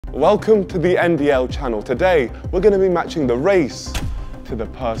Welcome to the NDL channel. Today, we're going to be matching the race to the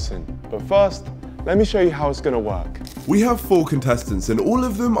person. But first, let me show you how it's going to work. We have 4 contestants and all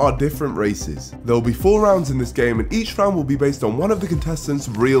of them are different races. There will be 4 rounds in this game and each round will be based on one of the contestants'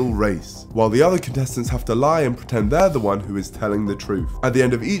 real race, while the other contestants have to lie and pretend they're the one who is telling the truth. At the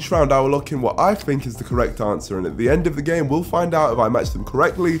end of each round I will lock in what I think is the correct answer, and at the end of the game we'll find out if I matched them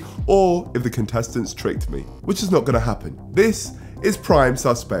correctly or if the contestants tricked me, which is not going to happen. This is Prime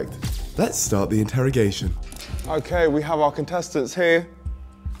Suspect. Let's start the interrogation. Okay, we have our contestants here.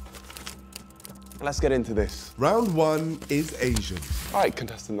 Let's get into this. Round 1 is Asian. All right,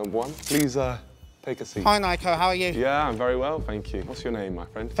 contestant number 1, please take a seat. Hi, Nico. How are you? Yeah, I'm very well, thank you. What's your name, my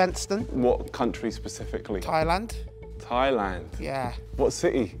friend? Fenston. What country specifically? Thailand. Thailand. Yeah. What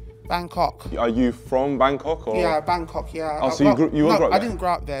city? Bangkok. Are you from Bangkok or? Yeah, Bangkok, yeah. Oh, so you grew up there? I didn't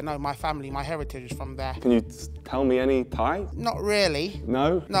grow up there, no. My family, my heritage is from there. Can you tell me any Thai? Not really.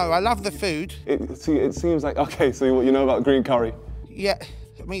 No? No, I love the food. It seems like, okay, so what you know about green curry? Yeah,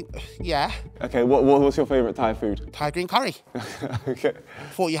 I mean, yeah. Okay, what's your favourite Thai food? Thai green curry. Okay.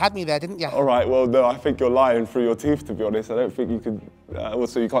 Thought you had me there, didn't you? All right, well, no, I think you're lying through your teeth, to be honest. I don't think you could,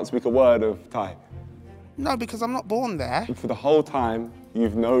 so you can't speak a word of Thai? No, because I'm not born there. For the whole time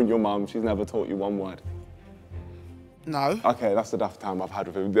you've known your mum, she's never taught you one word? No. Okay, that's enough time I've had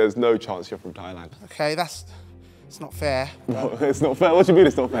with him. There's no chance you're from Thailand. Okay, it's not fair. No, it's not fair. What do you mean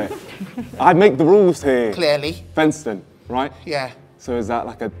it's not fair? I make the rules here. Clearly. Fenston, right? Yeah. So is that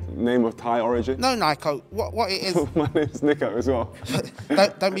like a name of Thai origin? No, Nico. What it is... My name's Nico as well.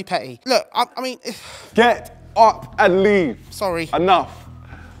 don't be petty. Look, I mean... Get up and leave. Sorry. Enough.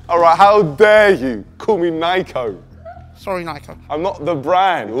 All right, how dare you call me Nico? Sorry, Nico. I'm not the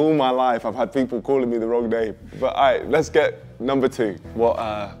brand. All my life I've had people calling me the wrong name. But all right, let's get number 2. What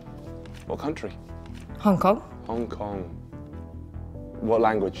country? Hong Kong. Hong Kong. What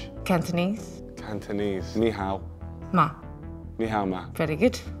language? Cantonese. Cantonese. Ni hao. Ma. Ni hao ma. Very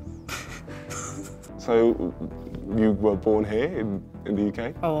good. So you were born here in the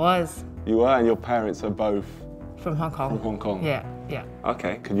UK? I was. You were, and your parents are both From Hong Kong. from Hong Kong? Yeah, yeah.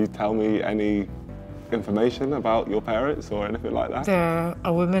 Okay, can you tell me any information about your parents or anything like that? They're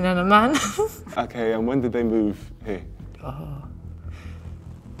a woman and a man. Okay, and when did they move here?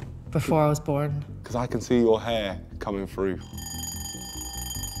 Before I was born. Because I can see your hair coming through.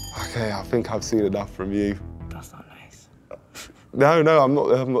 Okay, I think I've seen enough from you. That's not nice. No,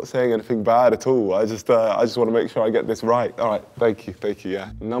 I'm not saying anything bad at all. I just want to make sure I get this right. All right, thank you,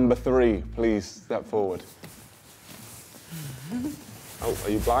 yeah. Number 3, please step forward. Oh, are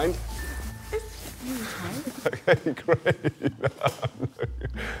you blind? Okay, great.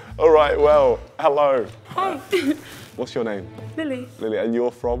 All right, well, hello. Hi. What's your name? Lily. Lily, and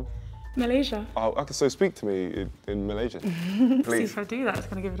you're from? Malaysia. Oh, okay, so speak to me in Malaysian, See, please. if I do that, it's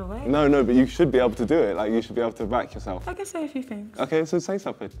going to give it away. No, but you should be able to do it. Like, you should be able to back yourself. I can say a few things. Okay, so say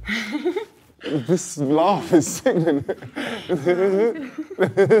something. This laugh is sickening.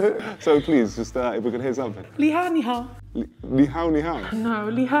 So please, just if we can hear something. Li hao ni hao. Li hao ni hao. No,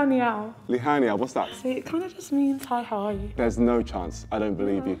 li hao ni hao. Li hao ni hao, what's that? So it kind of just means, hi, how are you? There's no chance. I don't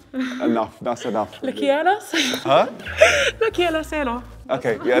believe you. Enough, that's enough. Le quieres? Huh? Le quieres cero.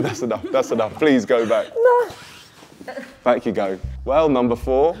 Okay, yeah, that's enough. Please go back. No. Back you go. Well, number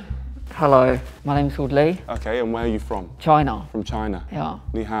 4. Hello, my name's called Lee. Okay, and where are you from? China. From China? Yeah.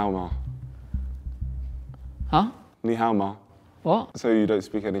 Ni hao ma. Huh? Ni hao ma. What? So you don't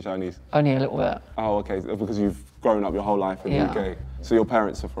speak any Chinese? Only a little bit. Oh, okay, because you've grown up your whole life in the UK. So your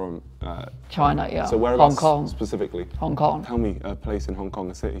parents are from... China, yeah. So whereabouts Hong Kong. specifically? Hong Kong. Tell me a place in Hong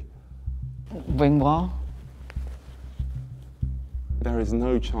Kong, a city. Wing Wah. There is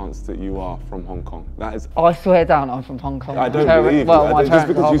no chance that you are from Hong Kong. That is... I swear down, I'm from Hong Kong. I don't believe you. Just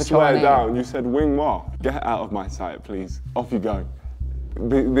because you swear down, you said Wing Wah. Get out of my sight, please. Off you go.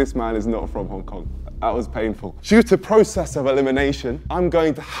 This man is not from Hong Kong. That was painful. Due to process of elimination, I'm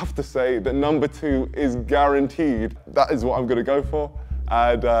going to have to say that number 2 is guaranteed. That is what I'm going to go for.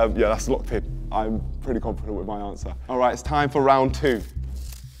 And yeah, that's locked in. I'm pretty confident with my answer. All right, it's time for round 2.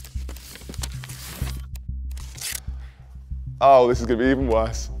 Oh, this is going to be even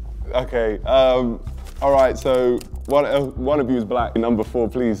worse. Okay, all right, so one of you is black. Number 4,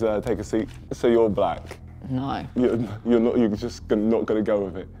 please take a seat. So you're black. No. You're just not going to go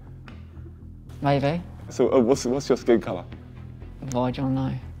with it. Maybe. So what's your skin colour? Why do you want to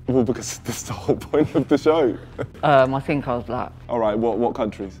know? Well, because that's the whole point of the show. I think I was black. All right, what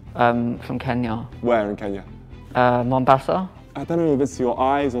countries? From Kenya. Where in Kenya? Mombasa. I don't know if it's your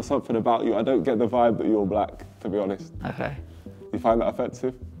eyes or something about you. I don't get the vibe that you're black, to be honest. Okay. You find that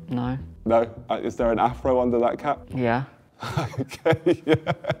offensive? No. No? Is there an afro under that cap? Yeah. Okay, yeah.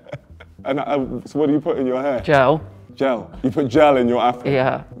 And so what do you put in your hair? Gel. Gel. You put gel in your afro?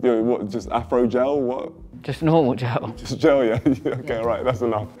 Yeah. What, just afro gel? What? Just normal gel. Just gel, yeah? Okay, all right, that's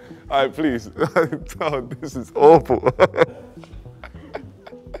enough. All right, please. Oh, this is awful.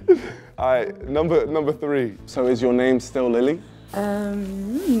 All right, number 3. So is your name still Lily?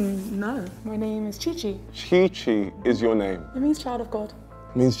 No. My name is Chi-Chi. Chi-Chi is your name. It means child of God.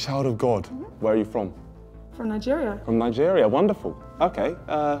 It means child of God. Where are you from? From Nigeria. From Nigeria, wonderful. Okay,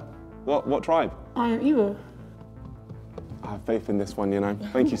 what tribe? I am Igbo. I have faith in this one, you know.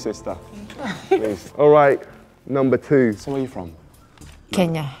 Thank you, sister. Please. All right, number 2. So where are you from?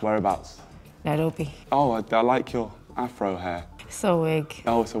 Kenya, Whereabouts? Nairobi. Oh, I like your afro hair. So wig.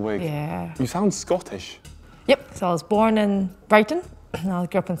 Oh, it's a wig. Yeah. You sound Scottish. Yep, so I was born in Brighton, and I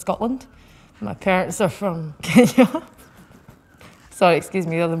grew up in Scotland. My parents are from Kenya. Sorry, excuse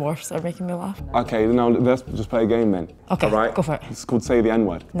me, the other morphs are making me laugh. Okay, now let's just play a game then. Okay, all right? go for it. It's called Say the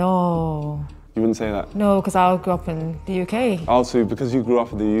N-Word. No, You wouldn't say that? no, because I grew up in the UK. Oh, so because you grew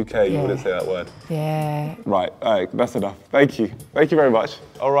up in the UK, you Yeah. wouldn't say that word. Yeah. Right, all right, that's enough. Thank you. Thank you very much.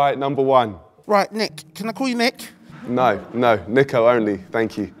 All right, number 1. Right, Nick. Can I call you Nick? No, Nico only,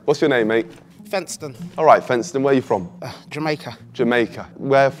 thank you. What's your name, mate? Fenston, All right, Fenston, where are you from? Jamaica. Jamaica.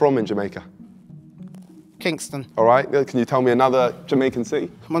 Where from in Jamaica? Kingston, All right, can you tell me another Jamaican city?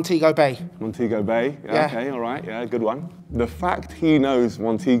 Montego Bay. Montego Bay, Yeah. Okay, all right, yeah, good one. The fact he knows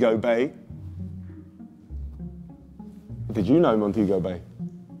Montego Bay. Did you know Montego Bay?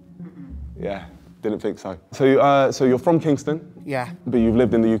 Yeah, didn't think so. So you're from Kingston, Yeah. but you've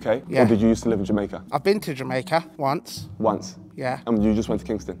lived in the UK? Yeah. Or did you used to live in Jamaica? I've been to Jamaica once. Once? Yeah. And you just went to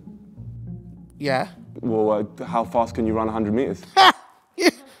Kingston? Yeah. Well, how fast can you run 100 meters?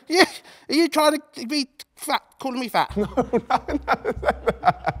 Yeah. Are you trying to be fat? Calling me fat? No.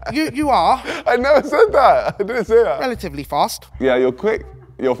 You are I never said that. I didn't say that. relatively fast. Yeah, you're quick.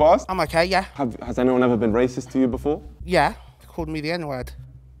 You're fast. I'm okay. Yeah. Has anyone ever been racist to you before? Yeah. Called me the N-word.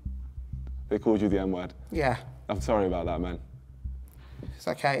 They called you the N-word. Yeah. I'm sorry about that, man. It's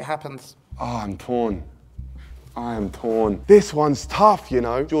okay. It happens. Oh, I'm torn. I am torn. This one's tough, you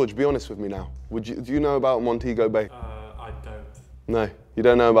know. George, be honest with me now. Do you know about Montego Bay? I don't. No, you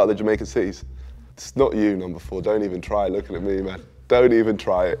don't know about the Jamaican cities. It's not you, number 4. Don't even try looking at me, man. Don't even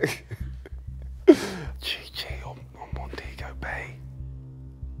try it. Chi-Chi on Montego Bay.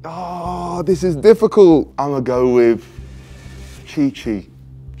 Oh, this is difficult. I'm gonna go with Chi-Chi.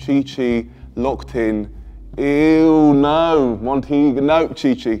 Chi-Chi, locked in. Ew, no. Montego, no,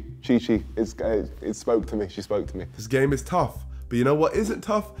 Chi-Chi. Chi-Chi, it spoke to me. She spoke to me. This game is tough, but you know what isn't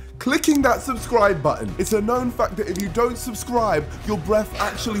tough? Clicking that subscribe button. It's a known fact that if you don't subscribe, your breath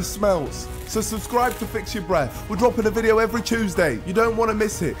actually smells. So subscribe to fix your breath. We're dropping a video every Tuesday. You don't want to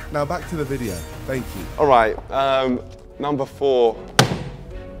miss it. Now back to the video. Thank you. All right, number 4.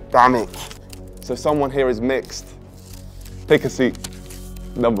 Damn it. So someone here is mixed. Take a seat.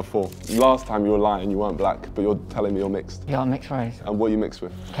 Number 4. Last time you were lying, you weren't black, but you're telling me you're mixed. Yeah, I'm mixed race. And what are you mixed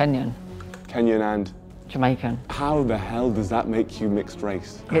with? Kenyan. Kenyan and? Jamaican. How the hell does that make you mixed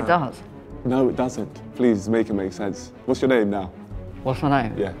race? It does. No, it doesn't. Please make it make sense. What's your name now? What's my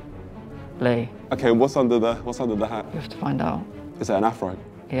name? Yeah. Lee. Okay, what's under the hat? You have to find out. Is that an afro?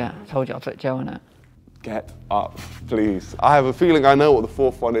 Yeah, I told you I put gel in it. Get up, please. I have a feeling I know what the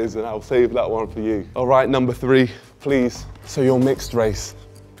 4th one is, and I'll save that one for you. All right, number 3, please. So you're mixed race.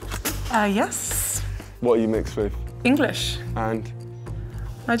 Yes. What are you mixed with? English. And?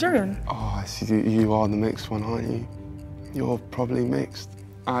 Nigerian. Oh, I see. You are the mixed one, aren't you? You're probably mixed.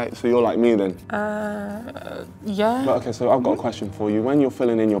 All right, so you're like me then? Yeah. But okay, so I've got a question for you. When you're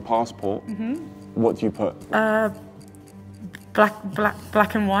filling in your passport, what do you put?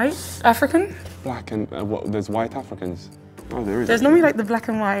 Black and white. African. Black and, what, there's white Africans? Oh, there is. There's normally like the black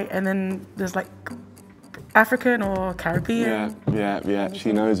and white, and then there's like African or Caribbean. Yeah,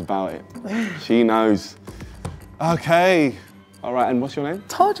 she knows about it. She knows. Okay. All right, and what's your name?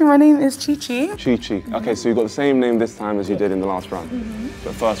 Told you my name is Chi-Chi. Chi-Chi. Okay, so you got the same name this time as you did in the last round.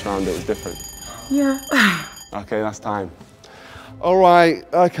 But first round it was different. Yeah. Okay, that's time. All right,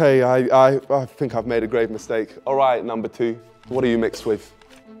 okay, I think I've made a grave mistake. All right, number 2, what are you mixed with?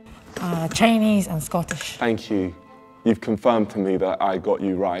 Chinese and Scottish. Thank you. You've confirmed to me that I got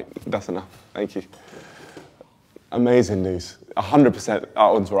you right. That's enough, thank you. Amazing news. 100% that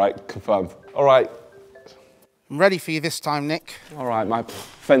one's right, confirmed. All right. I'm ready for you this time, Nick. All right, my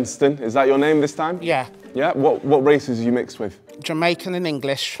Fenston, is that your name this time? Yeah. Yeah, what races are you mixed with? Jamaican and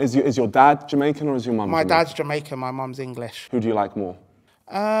English. Is your dad Jamaican or is your mum My Jamaican? dad's Jamaican, my mum's English. Who do you like more?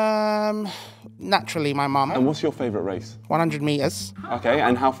 Naturally, my And mum. what's your favourite race? 100 meters. Okay,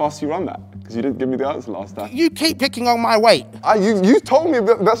 and how fast do you run that? Because you didn't give me the answer last time. You keep picking on my weight. You told me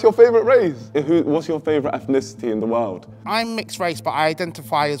that's your favourite race. What's your favourite ethnicity in the world? I'm mixed race, but I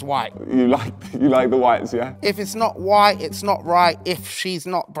identify as white. You like the whites, yeah? If it's not white, it's not right. If she's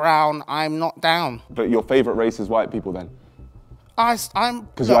not brown, I'm not down. But your favourite race is white people then? I'm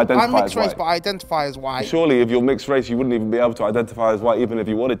 'Cause you identify I'm mixed as race, white. but I identify as white. Surely if you're mixed race, you wouldn't even be able to identify as white even if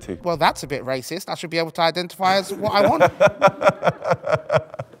you wanted to. Well, that's a bit racist. I should be able to identify as what I want.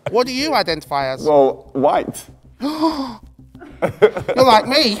 What do you identify as? Well, white. You're like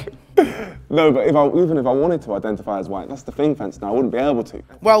me. No, but even if I wanted to identify as white, that's the thing, Fenston, I wouldn't be able to.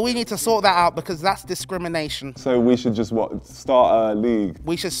 Well, we need to sort that out because that's discrimination. So we should just, start a league?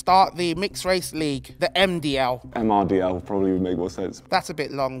 We should start the Mixed Race League, the MDL. MRDL probably would make more sense. That's a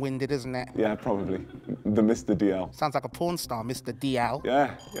bit long-winded, isn't it? Yeah, probably. The Mr. DL. Sounds like a porn star, Mr. DL.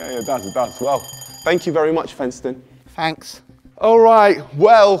 Yeah, it does. Well, thank you very much, Fenston. Thanks. All right,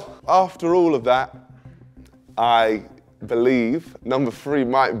 well, after all of that, I believe number 3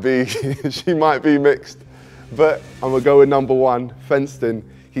 might be, she might be mixed, but I'm gonna go with number 1, Fenston.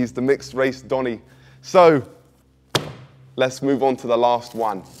 He's the mixed race Donny. So, let's move on to the last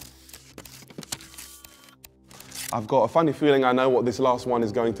one. I've got a funny feeling I know what this last one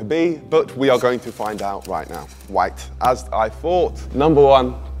is going to be, but we are going to find out right now. White, as I thought. Number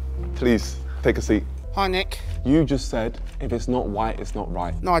 1, please take a seat. Hi, Nick. You just said, if it's not white, it's not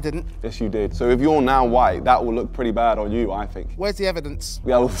right. No, I didn't. Yes, you did. So if you're now white, that will look pretty bad on you, I think. Where's the evidence?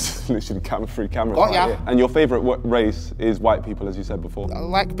 Yeah, well, literally camera-free cameras Got right ya. here. And your favourite race is white people, as you said before. I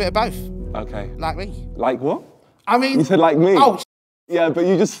like a bit of both. Okay. Like me. Like what? I mean... You said like me. Oh, yeah, but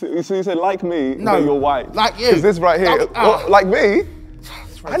you said like me, no, but you're white. Like you. Because this right here, like me?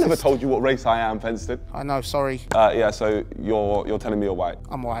 I never racist. told you what race I am, Fenston. I know, sorry. Yeah, so you're telling me you're white.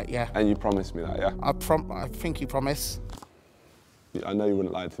 I'm white, yeah. And you promised me that, yeah? I think you promise. Yeah, I know you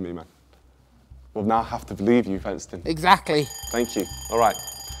wouldn't lie to me, man. Well, now I have to believe you, Fenston. Exactly. Thank you. All right,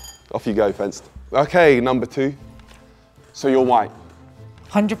 off you go, Fenston. Okay, number 2. So you're white.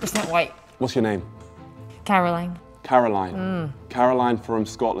 100% white. What's your name? Caroline. Caroline. Caroline from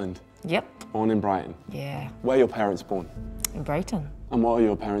Scotland, Yep. born in Brighton. Yeah. Where are your parents born? In Brighton. And what are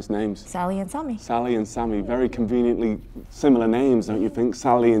your parents' names? Sally and Sammy. Sally and Sammy, very conveniently similar names, don't you think?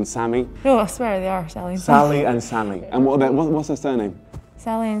 Sally and Sammy. No, I swear they are Sally and Sammy. Sally and Sammy. And what's their surname?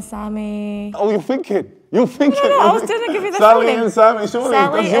 Sally and Sammy. Oh, you're thinking. You're thinking. No, I was going to give you the Sally surname. and Sammy, surely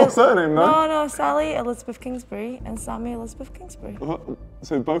that's your surname, no? No, Sally Elizabeth Kingsbury and Sammy Elizabeth Kingsbury.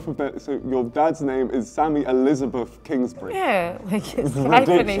 So both of them, so your dad's name is Sammy Elizabeth Kingsbury. Yeah, like it's Ridiculous.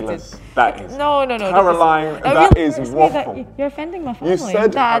 hyphenated. That is. No. Caroline, That that really is hurts me waffle. that you're offending my family. You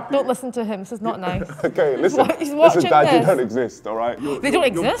said Dad, don't listen to him. This is not nice. Okay, listen. He's watching Dad, you this. don't exist, all right? They don't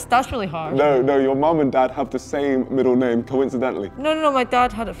exist? That's really hard. No, your mum and dad have the same middle name, coincidentally. No, my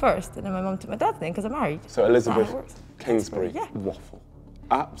dad had it first, and then my mum took my dad's name because I'm married. So Elizabeth works. Kingsbury. Yeah. Waffle.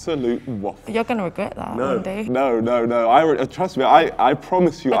 Absolute waffle. You're going to regret that one day. No. Trust me, I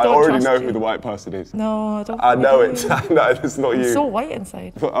promise you, I don't already trust know you. who the white person is. No, I don't. I know do. it. I know it's not you. I'm so white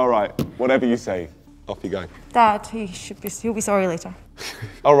inside. But, all right, whatever you say, off you go. Dad, he'll be sorry later.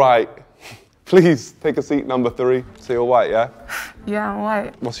 All right, please take a seat, number 3. So you're white, yeah? Yeah, I'm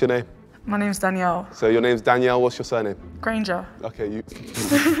white. What's your name? My name's Danielle So your name's Danielle, what's your surname? Granger. Okay, you.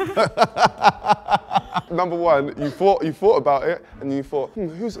 Number 1, you thought about it, and you thought,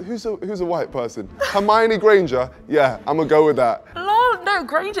 who's a white person? Hermione Granger. Yeah, I'm gonna go with that. Lol, no,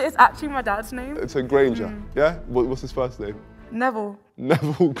 Granger is actually my dad's name. It's a Granger. Yeah. What's his first name? Neville.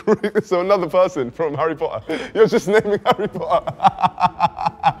 Neville Granger. So another person from Harry Potter. You're just naming Harry Potter.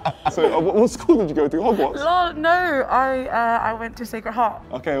 So what school did you go to? Hogwarts. Lol, no, I went to Sacred Heart.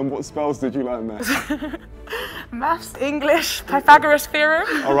 Okay, and what spells did you learn there? Maths, English, Pythagoras theorem.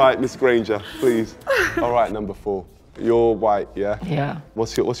 All right, Miss Granger, please. All right, number 4. You're white, yeah? Yeah.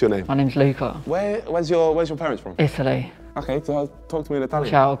 What's your name? My name's Luca. Where's your parents from? Italy. Okay, so talk to me in Italian.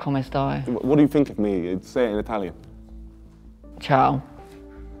 Ciao, come stai? What do you think of me? Say it in Italian. Ciao.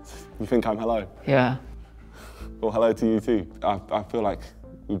 You think I'm hello? Yeah. Well, hello to you too. I feel like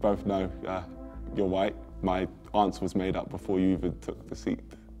we both know you're white. My answer was made up before you even took the seat,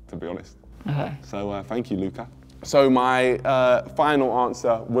 to be honest. Okay. So thank you, Luca. So my final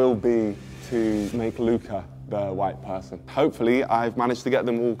answer will be to make Luca the white person. Hopefully, I've managed to get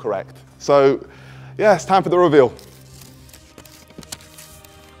them all correct. So, yeah, it's time for the reveal.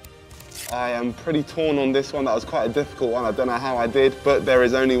 I am pretty torn on this one. That was quite a difficult one. I don't know how I did, but there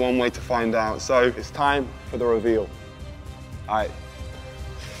is only one way to find out. So it's time for the reveal. All right.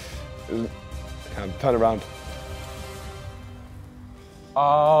 Turn around.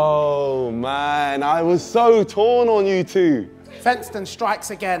 Oh man, I was so torn on you two. Fenston strikes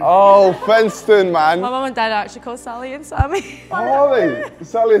again. Oh, Fenston, man. My mum and dad are actually called Sally and Sammy. Oh, are they?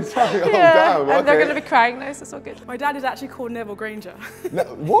 Sally and Sammy. Oh, Yeah, damn. and they're okay. going to be crying now, so it's all good. My dad is actually called Neville Granger.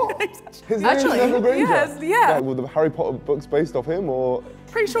 What? His name is Actually, Neville Granger? yes, yeah. Were the Harry Potter books based off him, or?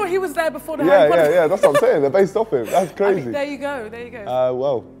 Pretty sure he was there before the Harry Potter. Yeah, that's what I'm saying. They're based off him. That's crazy. There you go, there you go.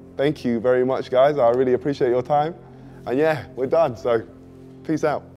 Well, thank you very much, guys. I really appreciate your time. And yeah, we're done, so peace out.